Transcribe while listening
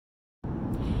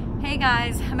Hey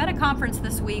guys, I'm at a conference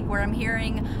this week where I'm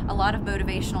hearing a lot of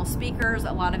motivational speakers,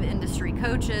 a lot of industry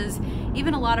coaches,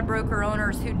 even a lot of broker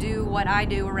owners who do what I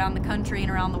do around the country and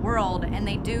around the world, and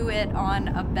they do it on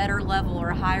a better level or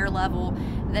a higher level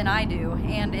than I do.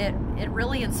 And it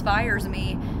really inspires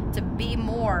me to be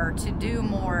more, to do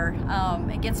more.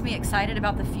 It gets me excited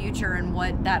about the future and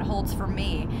what that holds for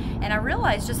me. And I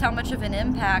realize just how much of an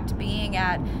impact being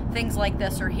at things like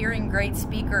this or hearing great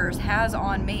speakers has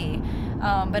on me.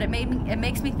 But it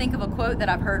makes me think of a quote that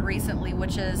I've heard recently,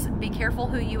 which is, be careful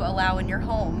who you allow in your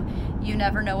home. You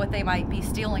never know what they might be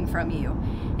stealing from you.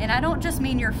 And I don't just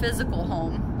mean your physical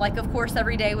home. Like, of course,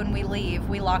 every day when we leave,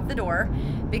 we lock the door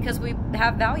because we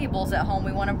have valuables at home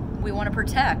we want to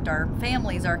protect, our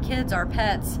families, our kids, our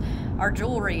pets, our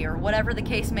jewelry, or whatever the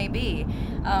case may be.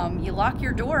 You lock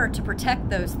your door to protect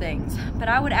those things. But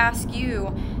I would ask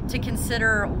you to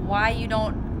consider why you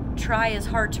don't try as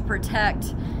hard to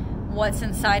protect what's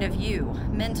inside of you,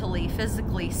 mentally,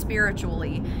 physically,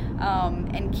 spiritually,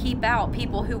 and keep out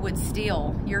people who would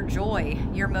steal your joy,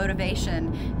 your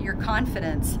motivation, your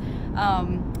confidence.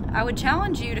 I would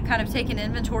challenge you to kind of take an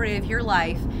inventory of your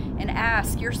life and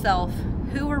ask yourself,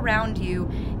 who around you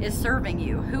is serving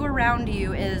you? Who around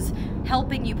you is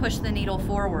helping you push the needle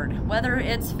forward? Whether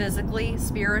it's physically,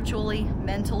 spiritually,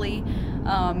 mentally,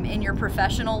 in your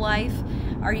professional life.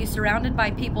 Are you surrounded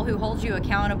by people who hold you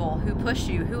accountable, who push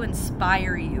you, who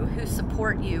inspire you, who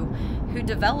support you, who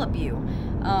develop you?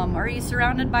 Are you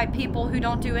surrounded by people who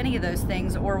don't do any of those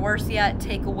things, or worse yet,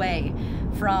 take away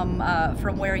from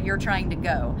where you're trying to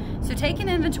go? So take an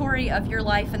inventory of your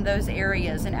life in those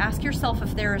areas and ask yourself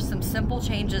if there are some simple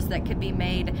changes that could be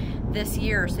made this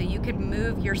year so you could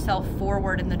move yourself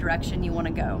forward in the direction you want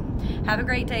to go. Have a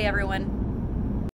great day, everyone.